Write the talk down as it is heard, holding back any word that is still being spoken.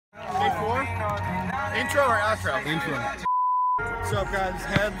Intro or outro? Intro. What's up, guys? It's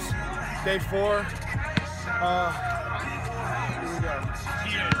Hebs. Day 4. Here we go.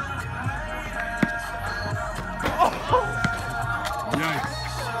 Yikes.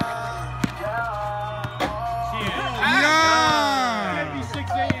 Yeah!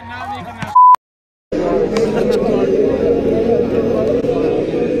 6'8" and not making that.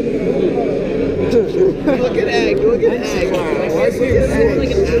 Look at egg. Look at egg. Why is he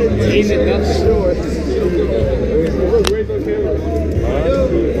like an Ain't it nothing?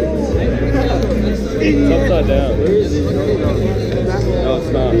 It's upside down. No,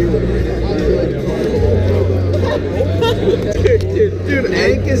 it's not. Dude,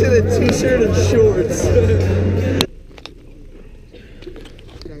 Hank is in a t-shirt and shorts.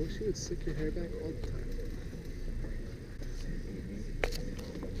 I wish you would stick your hair back all the time.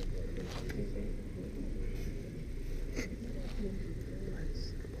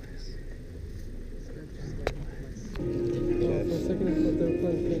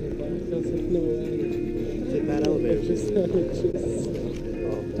 Take that elevator.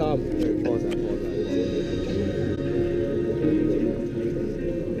 Tom. Pause that.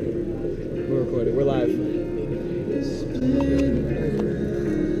 We're recording. We're live.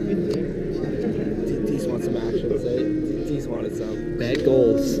 D's want some action. Say it. D's wanted some. Bad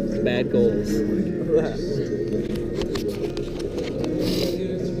goals. Bad goals.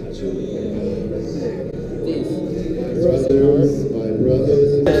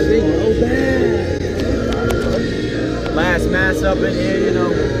 Last mass up in here, you know.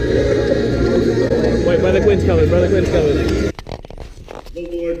 Wait, Brother Quinn's coming. Brother Quinn's coming. The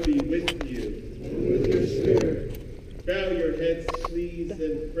Lord be with you. With your spirit. Bow your heads, please,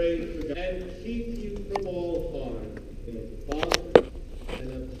 and pray for God, and keep you from all harm. In the Father, and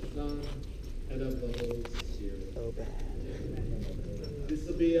of the Son, and of the Holy Spirit. Oh, bad. This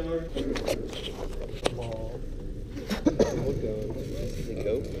will be our Ball.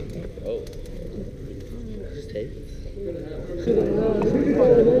 Oh. Just tape.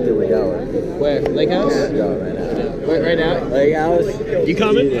 Dude, we going. Where? Lake House? Yeah, going right now. Wait, right now? Lake House. You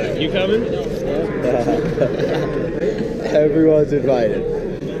coming? You coming? Everyone's invited.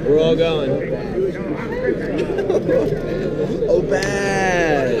 We're all going. Oh,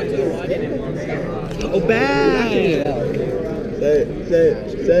 bad. Oh, bad.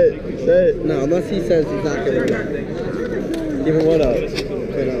 Say it. No, unless he says he's not going to do it. Give him one up.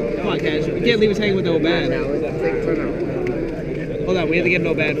 Come on, Cash. You can't leave us hanging with no bad. Hold on, we have to get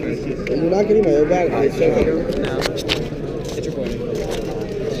no bad first. You're not getting my bag. No. It's recording.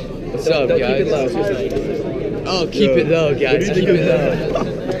 What's up, guys? Oh, keep it low, guys. Keep it low.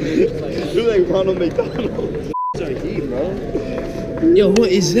 You're like Ronald McDonald. Yo, what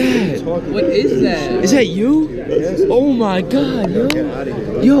is that? What is that? Is that you? Yes. Oh my God, yo.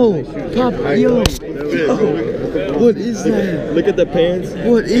 Yo, Pop, yo. What is that? Look at the pants.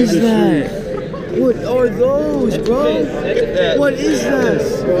 What is that? What are those, bro? What is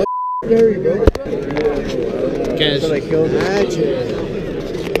this? Scary, bro. Cash.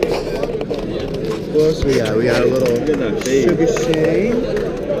 What else we got? We got a little sugar shane.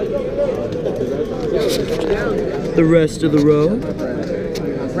 The rest of the row.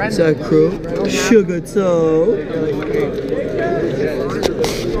 That crew. Sugar toe.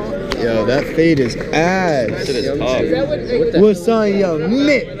 Yo, that fade is ass. What's on your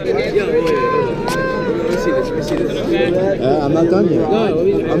mitt? I'm not done yet.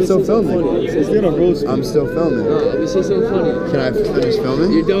 I'm still filming. I'm still filming. Let me see something funny. Can I finish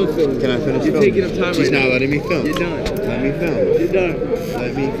filming? You're done filming. Can I finish You're filming? taking up time. She's right not now. letting me film. You're done. Let me film. You're done.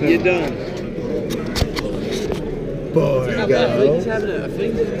 Let me film. You're done. Borgo. He's having a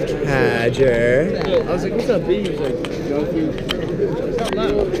thing. Hadger. I was like, what's up, B? He was like,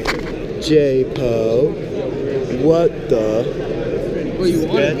 J-Po. What the? what you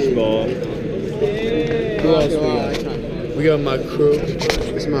want? Sketchball. Who else we got? We got my crew.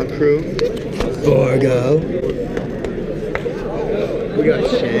 This is my crew. Borgo. We got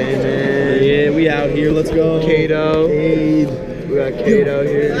Shannon. Yeah, we out here. Let's go. Kato. We got Kato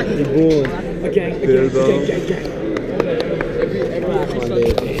here. We booing. Bilbo.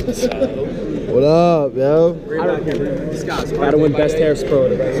 What up, yo? Gotta win best hair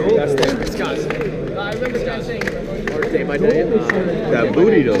sport. Best hair. I remember Scott saying, day by day. That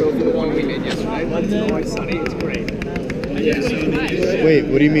booty though. The one we did yesterday. It's always sunny. It's great. Wait,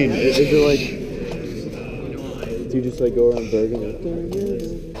 what do you mean? Is it like? Do you just like go around Bergen?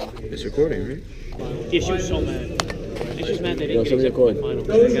 It's recording, right? Issue's so mad. Issue's mad they didn't get somebody record. finals.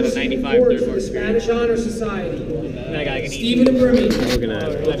 They got a 95 third mark. Spanish Honor Society. That guy can eat. Stephen and Brimmy. Looking at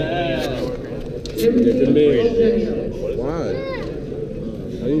it. Timothy. Why?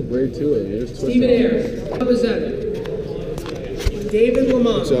 How do you braid to it? You just twist Stephen it. Ayers, represented. David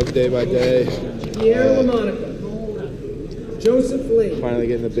Lamont. What's up, day by day? Pierre LaMonica. Joseph Lee. Finally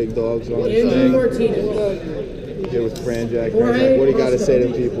getting the big dogs on this Andrew thing. Martinez. Here with Fran Jack. What do you got to say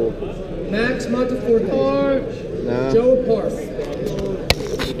to people? Max Monteforte. Nah. Joe Parth.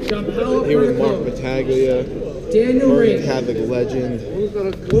 Gianpaolo Here with Mark Pernico. Battaglia. Daniel Bergen Ring. Catholic legend.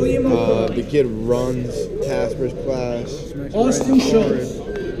 William The O'Connor. kid runs Casper's class. Austin Schultz.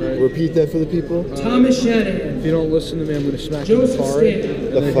 Repeat that for the people. Thomas Shanahan. If you don't listen to me, I'm going to smack you in Joseph the forehead.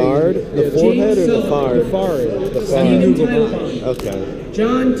 Stanton. The forehead? The forehead or the forehead? The Stephen forehead. Titlebaum. Okay.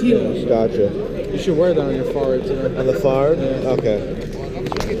 John Teal. Gotcha. You should wear that on your forehead today. On the forehead? Okay.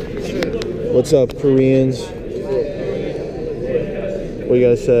 What's up, Koreans? What you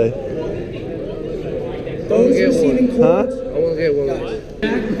gotta say? Those receiving Huh? cords. I won't get one.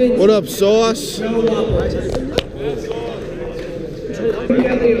 Jack Vinci. What up, Sauce? Joe Lopez.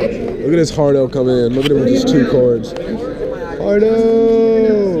 Look at this Hardo coming in. Look at him with his 2 cords.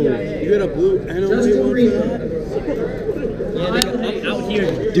 Hardo! You got a blue Justin Reed. I'm out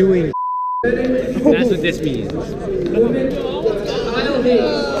here doing. That's what this means. Kyle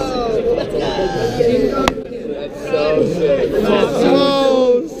Hayes. So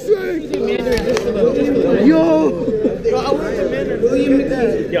sick! Yo! William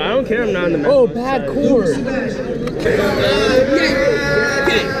McKee. Yo, I don't care. I'm not in the match. Oh, bad cord.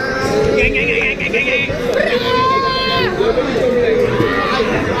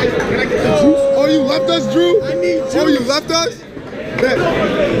 Oh, you left us, Drew? I need you. Oh, you left us? Bet.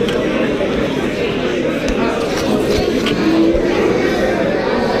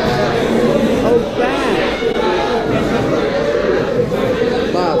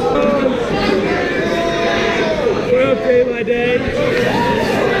 What up, day by day?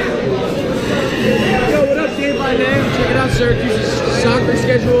 Yo, what up, day by day? Check it out, Syracuse's soccer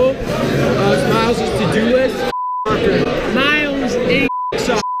schedule. Miles' to-do list. Miles ain't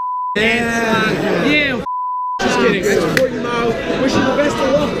soccer. Yeah. Just kidding. I support you, Miles. Wish you the best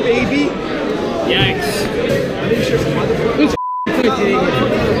of luck, baby. Yikes. What's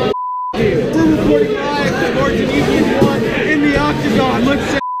we're recording live at Bergen in the octagon. Let's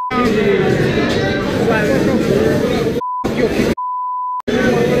say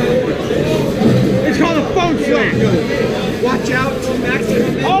it's called a phone slam. Watch out, Max.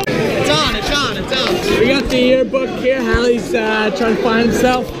 Oh, it's on. We got the yearbook here. Hallie's trying to find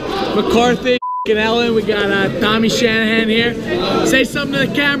himself. McCarthy, and Ellen. We got Tommy Shanahan here. Say something to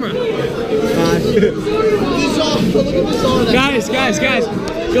the camera. Guys.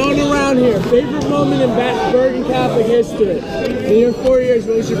 Going around here. Favorite moment in Bergen Catholic history. In your 4 years,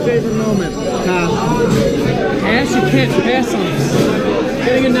 what was your favorite moment? Pass? You can't pass on this.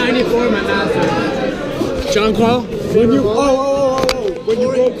 Getting a 94 in my mouth. John Carl? When you when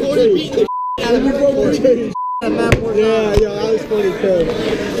you broke the cage. When you broke the cage. Yeah, that was funny too.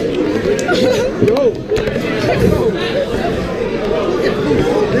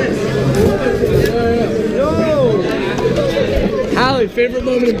 Hallie, favorite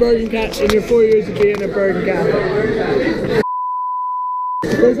moment in Bergen Catholic in your 4 years of being a Bergen Catholic?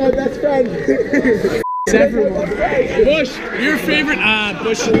 Where's my best friend? Everyone. Bush, your favorite?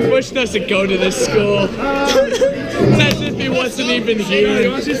 Bush doesn't go to this school. As if he wasn't even here.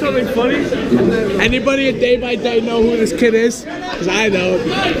 You want to see something funny? Anybody at Day by Day know who this kid is? Because I don't.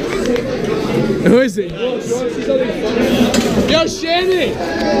 Who is he? You want to see something funny? Yo, Shandy!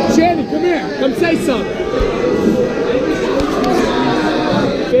 Shandy, come here. Come say something.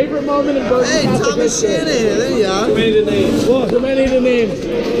 Favorite moment in Bergen Catholic Thomas history? Shanahan, there you are. Too many to name. Look, too many to name.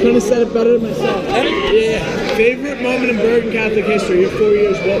 Couldn't have said it better than myself. Yeah. Favorite moment in Bergen Catholic history, your 4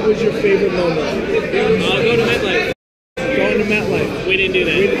 years, what was your favorite moment? I'll go to MetLife. Going to MetLife. We didn't do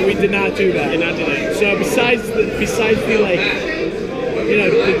that. We did not do that. Did not do that. So besides the like, you know,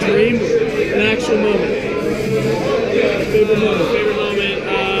 the dream, an actual moment. Favorite moment. Favorite moment.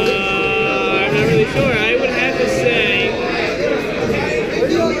 I'm not really sure. I would have to say.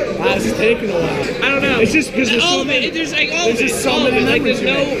 Wow, this is taking a while. I don't know. It's just because there's so many. There's like all there's just so many memories. Like, there's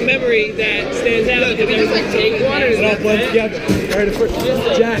no memory that stands out. Because there's like take one or something. Ready for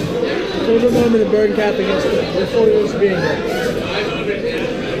Jack. Favorite moment in Bergen Catholic history. Your 4 years of being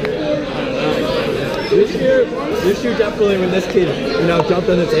here. This year definitely when this kid, jumped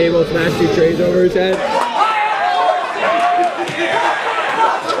on the table, smashed 2 trays over his head.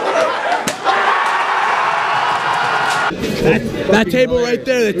 That table right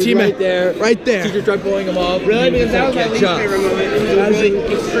there, the team right there. Right there. Teacher tried pulling him off. Really? Because that was my least favorite moment. It was really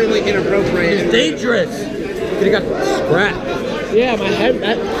extremely inappropriate. It's dangerous. Could have got scrapped. Yeah, my head.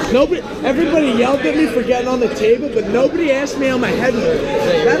 Everybody yelled at me for getting on the table, but nobody asked me how my head hurt.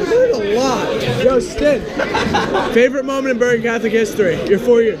 That hurt a lot. Yo, Stin. Favorite moment in Bergen Catholic history? Your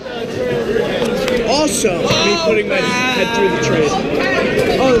 4 years. Also, me putting my head through the trade.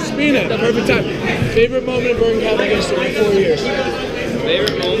 Oh, the Spina. Perfect time. Favorite moment in Bergen Catholic history in 4 years.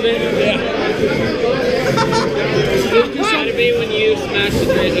 Favorite moment? Yeah. It's gotta be when you smash the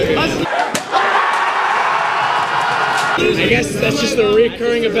tracer. I guess that's just a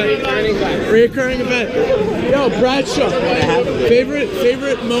reoccurring event. Reoccurring event. Yo, Bradshaw.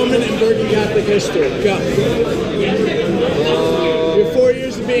 Favorite moment in Bergen Catholic history? Go. Your 4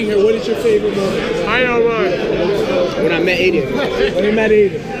 years of being here, what is your favorite moment? I know what. When I met Aiden. When you met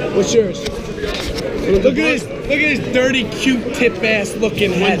Aiden. What's yours? Look at his dirty Q-tip ass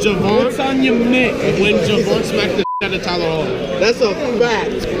looking head. What's on your mitt? When Javon smacked the out of Tyler Hall. That's a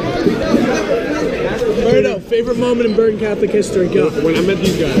fact. Birdo, favorite moment in Bergen Catholic history? Go. When I met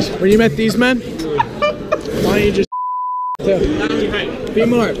these guys. When you met these men? Why don't you just be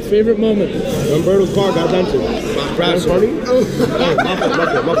Mark, favorite moment? When Berto's car got done to. That's funny? Oh, my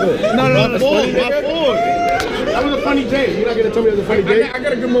fault. No. My fault. That was a funny day. You're not going to tell me it was a funny day? I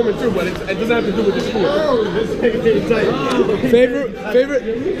got a good moment too, but it doesn't have to do with the sport.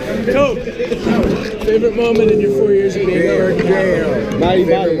 Favorite moment in your 4 years of being at Bergen Catholic?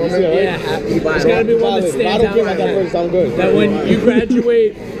 Yeah, it's got to be one that stands out right now. That when you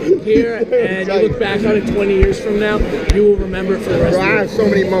graduate here and you look back on it 20 years from now, you will remember it for the rest of your life. I have so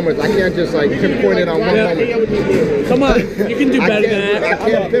many moments. I can't just like pinpoint it on one moment. Come on, you can do better than that. I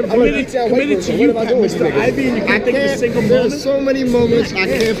can't pinpoint Committed to you, Mr. Ivy, and you can't think of a single moment. There's so many moments I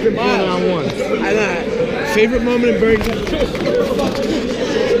can't pinpoint it on one. Favorite moment in Bergen?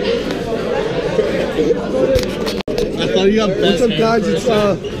 I thought you got best. What's up, guys? It's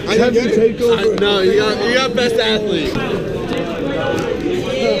Kevin Takeover. No, you got best athlete.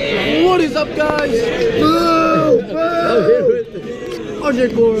 What is up, guys? Boo!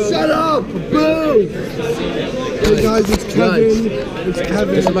 Boo! Shut up! Boo! Hey guys, it's Kevin. It's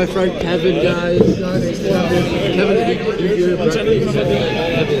Kevin. This is my friend Kevin, guys. Kevin,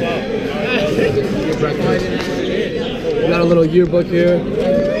 we got a little yearbook here.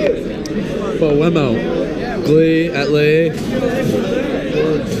 Poemo. Glee at Lee.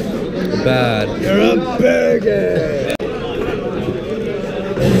 Bad. You're a Bergen!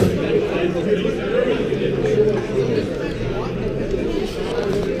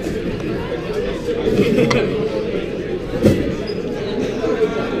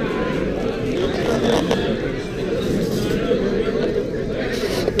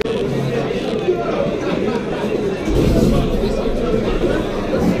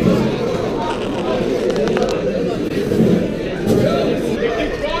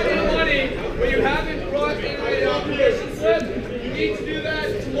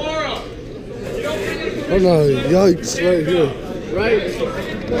 Oh no, yikes, right here. Right.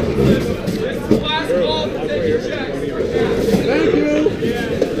 Last call to take your checks. Thank you.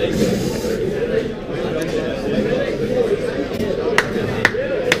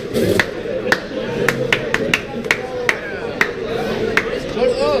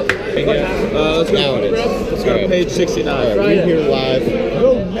 Let's go to page 69. We're here live.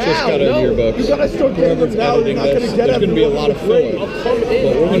 Just got a yearbook. You gotta start getting them now. You're not gonna get There's going to be a lot of filler. But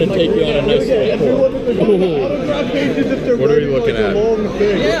we're going to take you on a nice little tour. What are we looking at?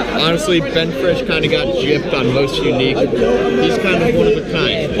 Honestly, Ben Frisch kind of got gypped on most unique. He's kind of one of a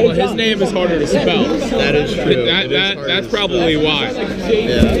kind. Well, his name is harder to spell. That is true. That's probably why.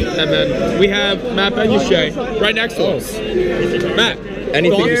 Yeah. And then we have Matt Benuchet right next to us. Matt.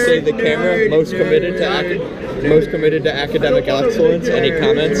 Anything to say the camera? Most committed to academic excellence? Any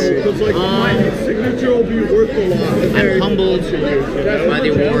comments? Signature will be worth a lot. I'm humbled by the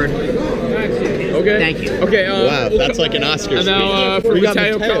award. Okay. Thank you. Okay. Wow, that's like an Oscar And speech. now for We got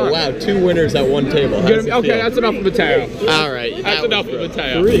Mateo. Mateo. Wow, 2 winners at one table. How does it Okay, feel? that's enough of Mateo. All right. That's enough of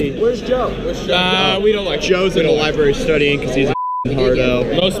Mateo. 3. Where's Joe? We don't like Joe's in the library studying because he's a hardo.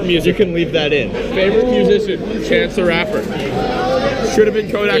 Most music. You can leave that in. Favorite musician? Chance the Rapper. Should have been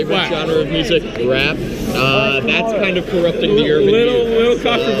Kodak Favorite Black. genre of music? Rap. That's kind of corrupting the urban youth. Little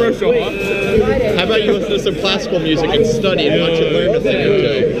controversial, huh? How about you listen to some classical music and study and watch it learn a thing or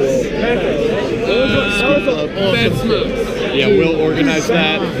two? Bad Smokes. Yeah, we'll organize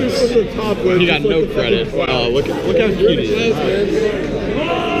that. He got no credit. Wow, look how cute he is.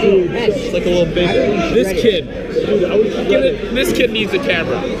 It's like a little baby. This kid. This kid needs a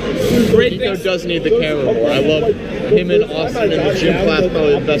camera. Great Nico things. does need the camera more. I love him and Austin in the gym class.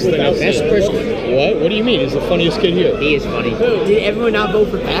 Probably the best thing I've seen. Best person. What? What do you mean? He's the funniest kid here. He is funny. Did everyone not vote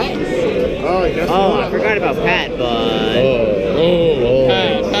for Pat? Oh, I forgot about Pat, but... Oh, Oh,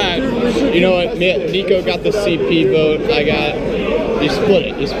 Pat. You know what? Nico got the CP vote. You split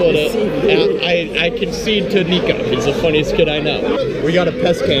it. And I concede to Nico. He's the funniest kid I know. We got a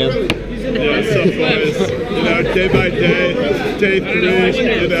pest cam. Yeah, so far, you know, day by day, day 3,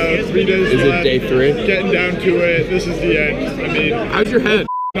 you know, 3 days Is left. it day 3? Getting down to it. This is the end. I mean, How's your head?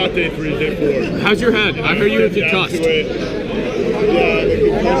 not day 3, day 4. How's your head? I heard you were concussed. Yeah, the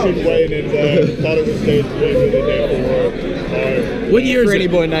concussion waned and thought it was day 3, but the day 4. What year is Franny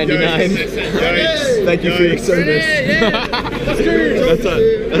it? Boy 99. Thank you for your service.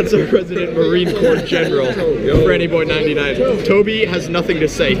 That's our resident Marine Corps General, Franny Boy 99. Toby has nothing to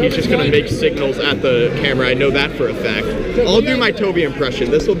say. He's just gonna make signals at the camera. I know that for a fact. I'll do my Toby impression.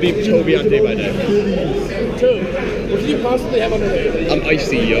 This will be Toby on Day by Day. What can you possibly have under there? I'm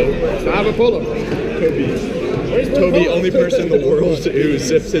icy, yo. I have a polo. Toby, only person in the world who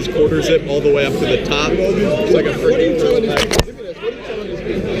zips his quarter zip all the way up to the top. It's like a freaking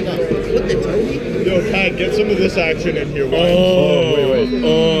Yo, Pat, get some of this action in here. wait.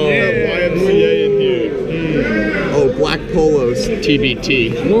 YMCA in here. Oh, black polos,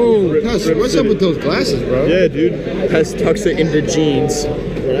 TBT. Whoa, what's up with those glasses, bro? Yeah, dude. Pest tucks it into jeans.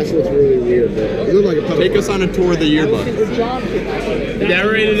 Bro, that's what's really weird, bro. You look like a pedophile. Take us on a tour of the yearbook.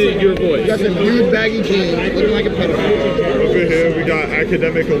 Narrated in your voice. You got some huge baggy jeans, looking like a pedophile. Over here, we got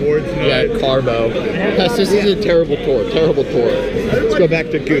academic awards night. Yeah, Carbo. Pest, this is a terrible tour. Let's go back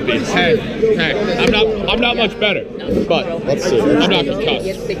to Goopy. Hey, I'm not much better, but Let's see. I'm not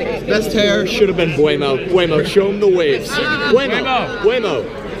concussed. Best hair should have been Buemo. Buemo, show him the waves. Buemo,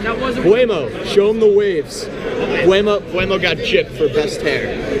 show him the waves. Buemo got gypped for best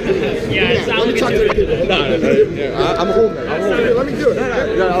hair. Yeah, it's not looking too good. No. I'm holding it. Let me do it.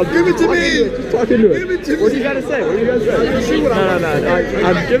 Give it to me. Talk into it. Give it to me. What do you gotta say?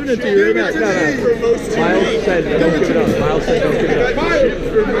 I'm giving it to you right now. Miles said don't give it up.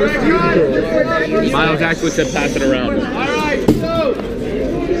 Miles actually said pass it around. Alright,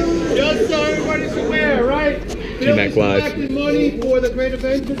 just so everybody's aware, right? T-Mac Live. Collecting money for the Great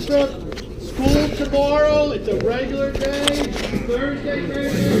Adventure Trip. School tomorrow, it's a regular day. Thursday,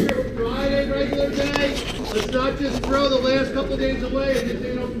 regular day. Friday, regular day. Let's not just throw the last couple of days away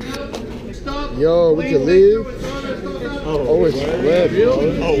and just, stop. Yo, we can leave. Oh, it's red, bro.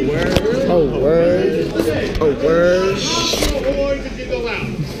 Oh, word. Oh, word. Oh, word. Awards if you go out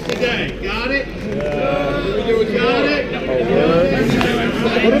today. Got it? Got it? Oh, word.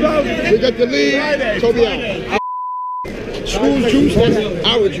 What about? We got the lead. Toby out. School juice, that's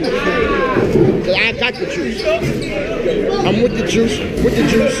our juice. Cause I got the juice. I'm with the juice,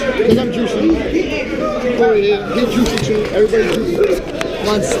 cause I'm juicing. Oh yeah, he juicy too, everybody juicing. I'm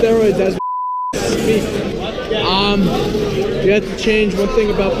on steroids as we speak. If you had to change one thing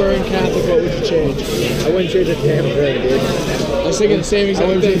about Bergen Catholic, what would you change? I wouldn't change a damn thing, dude. I was thinking the same I exact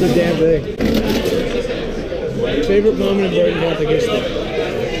wouldn't change a thing. damn thing. Favorite moment in Bergen Catholic history?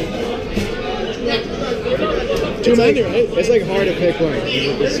 Too many, right? It's like hard to pick one.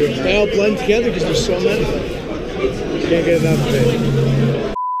 They all blend together because there's so many. Can't get enough of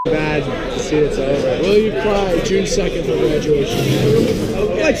it. Bad to see it's over. Will you cry June 2nd for graduation?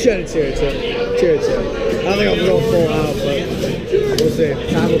 Let's shed a tear or two. Tear or two. I don't think I'll go full out, but we'll see.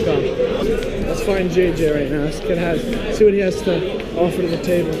 Time will come. Let's find JJ right now. Let's see what he has to offer to the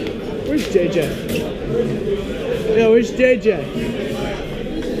table. Where's JJ? Yo, where's JJ?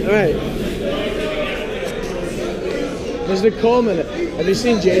 All right. Mr. Coleman, have you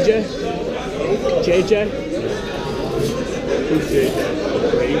seen JJ? JJ? Who's JJ?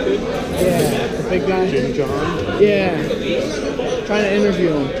 Yeah, the big guy. Jim John? Yeah. Trying to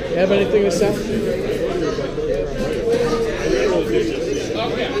interview him. You have anything to say?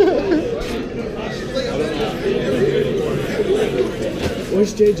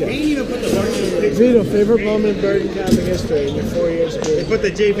 Where's JJ? Vito, favorite moment in Bergen Catholic history in your 4 years of being? Put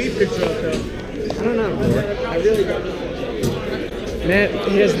the JV picture up there. I don't know. I really don't. Man,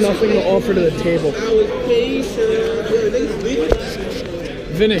 he has nothing to offer to the table.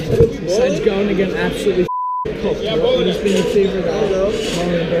 Vinny, besides going to get absolutely cooked, what has been your favorite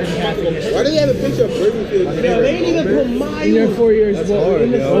moment in Bergen Catholic history? Why do you have a picture of Bergen? They ain't even put my In your 4 years, That's what hard,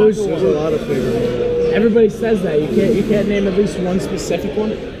 in the yo. first There's a lot of favorites. everybody says that. You can't name at least one specific one.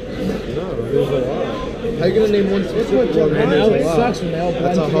 No, there's a lot. How you gonna name one specific one? I know it sucks when they all blend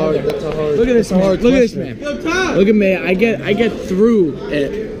That's a hard. together. That's a hard. Look at this that's a man. hard Look at this question. man. Look at me. I get through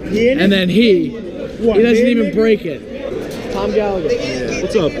it, and then he doesn't even break it. Tom Gallagher.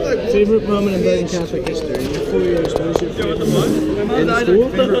 What's up? Favorite moment in Bergen Catholic history? 4 years, what is your favorite moment? In school?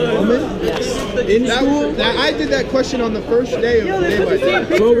 Favorite moment? Yes. In school? I did that question on the first day of day by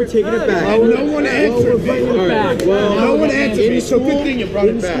day. Well, we're taking it back. No one answered me. Alright, well, No one answered me, so good thing you brought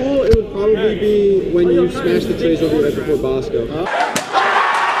it back. in school, it would probably be when you smashed the trays over your head before Bosco.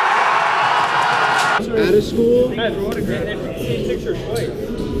 Out of school?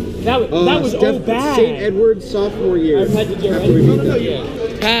 That was all bad. St. Edward's sophomore year. Pat, did you After we beat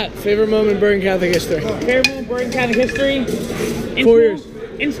them. Pat, favorite moment in Bergen Catholic history? Favorite moment in Bergen Catholic history? In 4 years.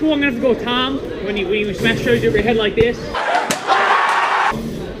 In school, I'm gonna have to go with Tom when you smash shows over your head like this.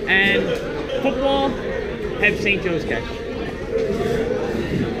 And football, have St. Joe's catch.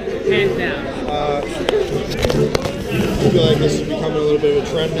 Hands down. I feel like this is becoming a little bit of a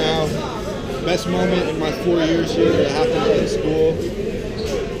trend now. Best moment in my 4 years here that happened in school.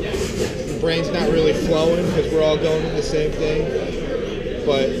 The brain's not really flowing because we're all going to the same thing.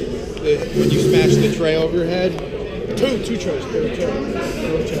 But when you smash the tray over your head, two trays.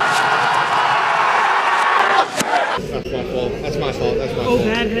 That's my fault. That's my fault. Oh,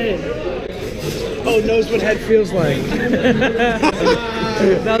 bad head. Oh, knows what head feels like.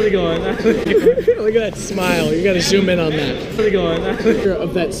 How's it going? Look at that smile. You gotta zoom in on that. How's it going?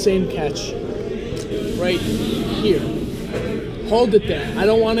 Of that same catch. Right here. Hold it there. I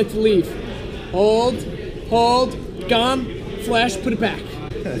don't want it to leave. Hold, gone, flash, put it back.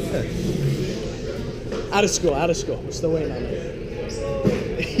 Out of school. Still waiting on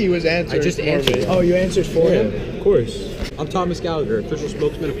it. He was answering. I just answered. Oh, you answered for him? Of course. I'm Thomas Gallagher, official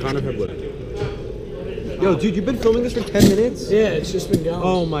spokesman of Connor Headwood. Yo, dude, you've been filming this for 10 minutes? Yeah, it's just been going.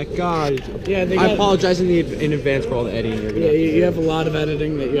 Oh my god. Yeah, I apologize in advance for all the editing you're gonna Yeah, you have a lot of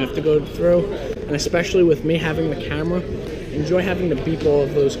editing that you have to go through, and especially with me having the camera, enjoy having to beep all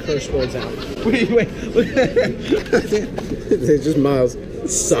of those curse words out. Wait. It's just Miles.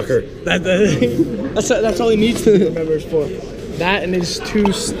 Sucker. That's all he needs to be remembered for. That and his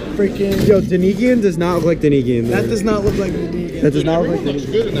two freaking... Yo, Denigian does not look like Denigian. That does not look like Denigian. That does not look like Looks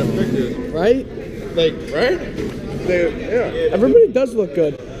good in that picture. Right? Like, right? Yeah. Everybody does look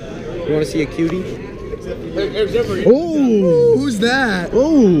good. You want to see a cutie? Oh, who's that?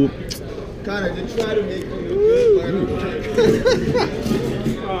 Oh. God, I did try to make him look good.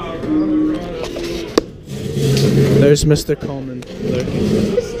 There's Mr. Coleman.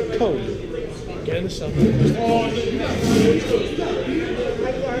 Mr. Coleman. Get in the sun.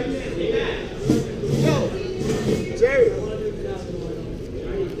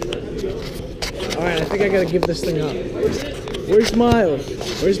 Alright, I think I gotta give this thing up. Where's Miles?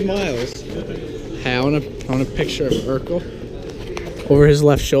 Hey, I want a picture of Urkel. Over his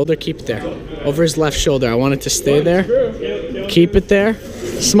left shoulder, keep it there. Over his left shoulder, I want it to stay there. Keep it there.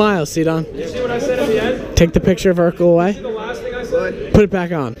 Smile, Sidon. You see what I said at the end? Take the picture of Urkel away. The last thing I said? Put it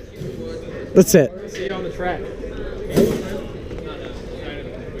back on. That's it. See you on the track.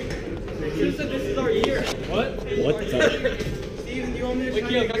 You said this is our year. What? What the? Steven, you want me to try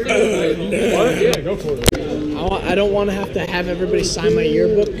to What? Yeah, go for it. I don't want to have everybody sign my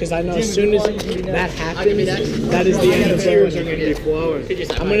yearbook because I know as soon as that happens, that is the end of Tears are Bergen. gonna be flowing.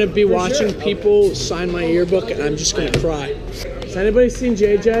 I'm gonna be watching people sign my yearbook and I'm just gonna cry. Has anybody seen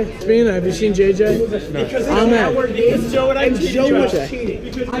JJ? Spina, have you seen JJ? No. Ahmed. It's Joe and I Joe was cheating.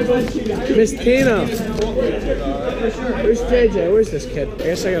 Miss Tina. Where's JJ? Where's this kid? I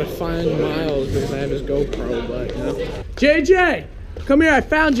guess I gotta find Miles because I have his GoPro, but you know. JJ! Come here, I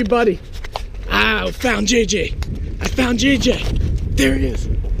found you, buddy. I found JJ. I found JJ. There he is.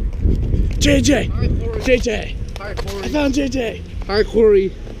 JJ. JJ. Hi, Corey. I found JJ. Hi,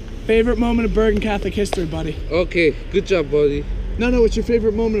 Corey. Favorite moment of Bergen Catholic history, buddy? Okay, good job, buddy. No, what's your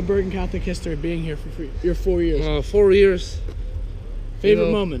favorite moment of Bergen Catholic history being here for your 4 years? 4 years. Favorite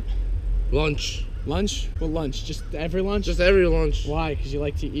moment? Lunch. Lunch? What lunch? Just every lunch? Just every lunch. Why? Because you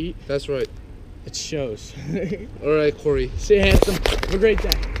like to eat? That's right. It shows. Alright, Corey. See you, handsome. Have a great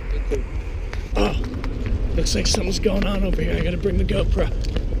day. Oh, looks like something's going on over here. I gotta bring the GoPro.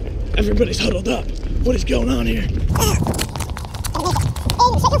 Everybody's huddled up. What is going on here?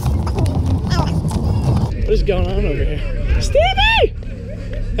 What is going on over here? Stevie!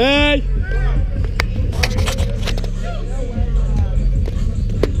 Hey!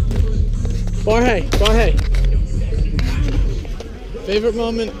 Barhay. Favorite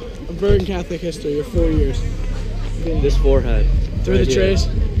moment of Bergen Catholic history, your 4 years? This forehead. Through right the here. trays?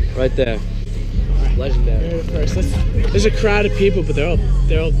 Right there. Legendary. First. There's a crowd of people, but they're all,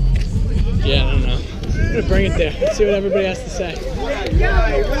 yeah, I don't know. I'm gonna bring it there. Let's see what everybody has to say.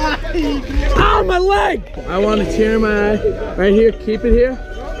 Ow, my leg! I want a tear in my eye. Right here, keep it here.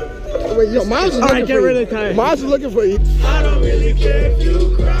 Wait, yo, Miles is Alright, get rid of the tire. Miles is looking for you. I don't really care if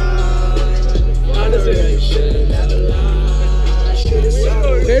you cry. I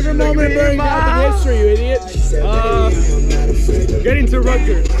Favorite moment in Bergen Catholic history, you idiot. Getting to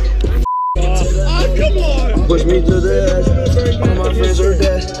Rutgers. Come on! Push me to the edge. All my friends are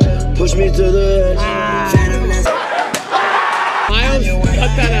dead. Push me to the edge. Miles,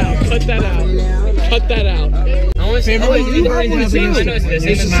 cut that out. Cut that out. Cut that out. Favorite moment in Bergen Catholic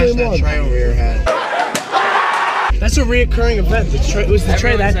history. It's the same one. Tray over your head. That's a reoccurring event. It was the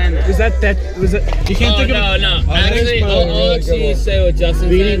tray that was it. You can't think of it. No. Actually, I'll actually say what Justin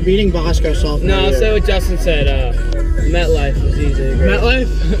said. Beating Bosco sophomore No, I'll year. say what Justin said. MetLife was easy. MetLife?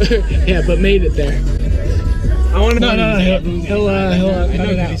 Yeah, but made it there. I want to know. No. He'll cut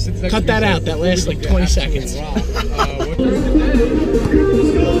it out. Cut that out. That lasts like 20 seconds.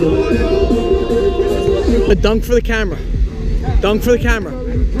 But dunk for the camera. Dunk for the camera.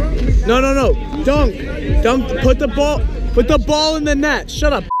 No. Dunk. Dunk. Put the ball in the net.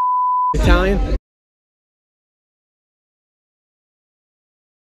 Shut up, Italian.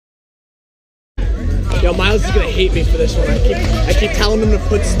 Yo, Miles is gonna hate me for this one. I keep telling him to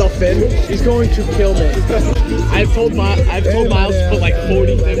put stuff in. He's going to kill me. I've told Miles to put like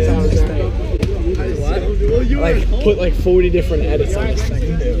 40 things on this thing. Like put like 40 different edits on this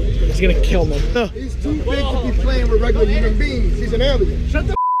thing. He's gonna kill me. He's too big to be playing with regular human beings. He's an alien. Shut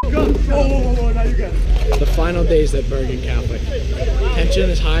the f*** up. Whoa, now you got it. The final days at Bergen Catholic. Tension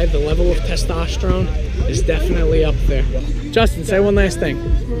is high. The level of testosterone is definitely up there. Justin, say one last thing.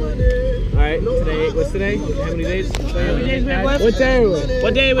 Alright, today, what's today? How many days? How many days we have left? What day are we?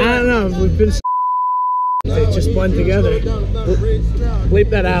 What day are we? I don't know. We've been. They just blend together. Bleep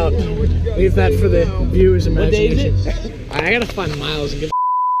that out. Leave that for the viewers' imagination. What day is it? I gotta find Miles and give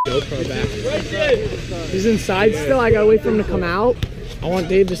GoPro back. He's inside still. I gotta wait for him to come out. I want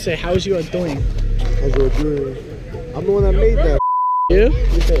Dave to say, "How's you doing?" How's you doing? I'm the one that made that. You?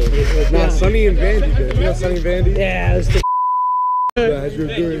 Nah, Sonny and Vandy did. You know Sonny and Vandy? Yeah, it's the. How's you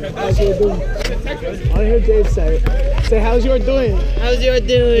doing? How's you doing? I wanna hear Dave say it. Say, "How's you doing?" How's you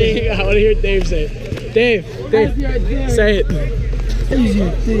doing? I wanna hear Dave say it. Dave, say it. You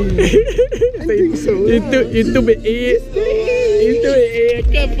stupid idiot. You stupid idiot. I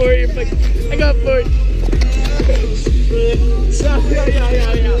got for it. I got for it.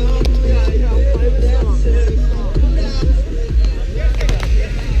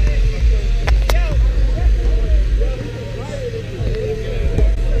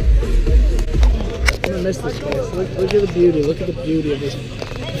 I'm gonna miss this place. Look at the beauty. Look at the beauty of this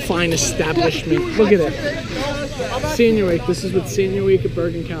fine establishment. Look at it. Senior week. This is what senior week at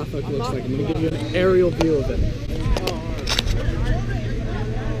Bergen Catholic looks like. I'm going to give you an aerial view of it.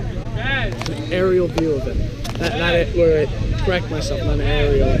 An aerial view of it. Correct myself, not an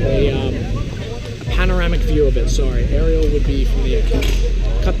aerial. A panoramic view of it. Sorry. Aerial would be from the account.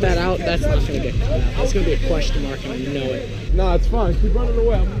 Cut that out. That's not going to get cut out. That's going to be a question mark, and you know it. Nah, it's fine. Keep running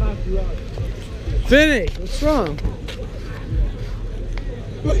away. I'm gonna knock you out. Vinny, what's wrong?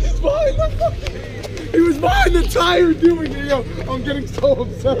 He's behind the He was behind the tire doing it, yo. I'm getting so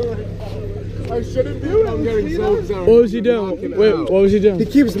upset right now. I shouldn't be, I'm getting so upset. What was he doing? Wait, what was he doing? He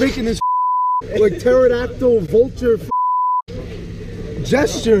keeps making this like pterodactyl vulture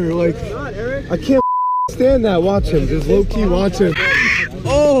gesture. Like, I can't stand that. Watch him. Just low key watch him.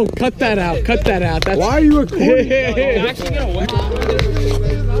 Oh, cut that out. Cut that out. That's... Why are you recording?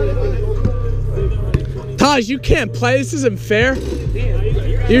 Taj, you can't play. This isn't fair.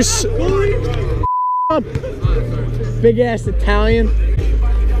 You're up. Big ass Italian.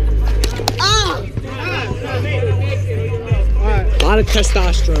 Ah! A lot of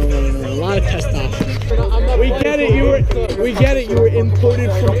testosterone running around. A lot of testosterone. We get it. You were imported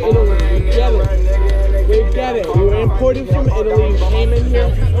from Italy. We get it. You were imported from Italy. You came in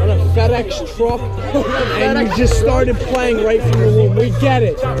here on a FedEx truck and you just started playing right from the womb. We get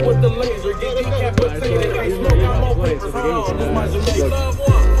it.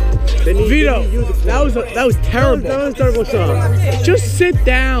 Vito, that was terrible. That was a terrible shot. Just sit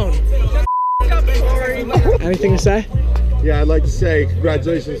down. Anything to say? Yeah, I'd like to say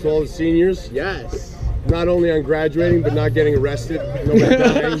congratulations to all the seniors. Yes. Not only on graduating, but not getting arrested, nobody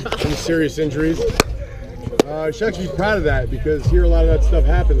dying, any serious injuries. You should actually be proud of that because here a lot of that stuff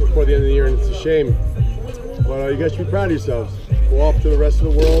happens before the end of the year and it's a shame. But you guys should be proud of yourselves. Go off to the rest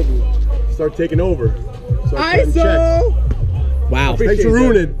of the world and start taking over. Wow. Thanks for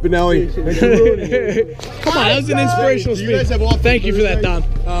ruining it, Benelli. Thanks for ruining it. Come on, that was an inspirational speech. Thank you for that, Don.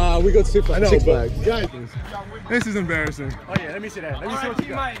 We go to Six Flags. Six Flags. Guys, this is embarrassing. Oh yeah, let me see that. Let me see what you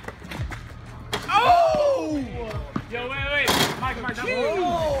got. Oh! Yo, wait. Mike,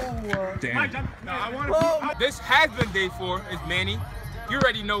 Damn. Mike, jump. This has been day 4. It's Manny. You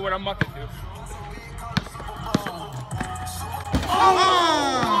already know what I'm about to do.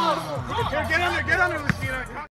 Here, get on there, Lucina.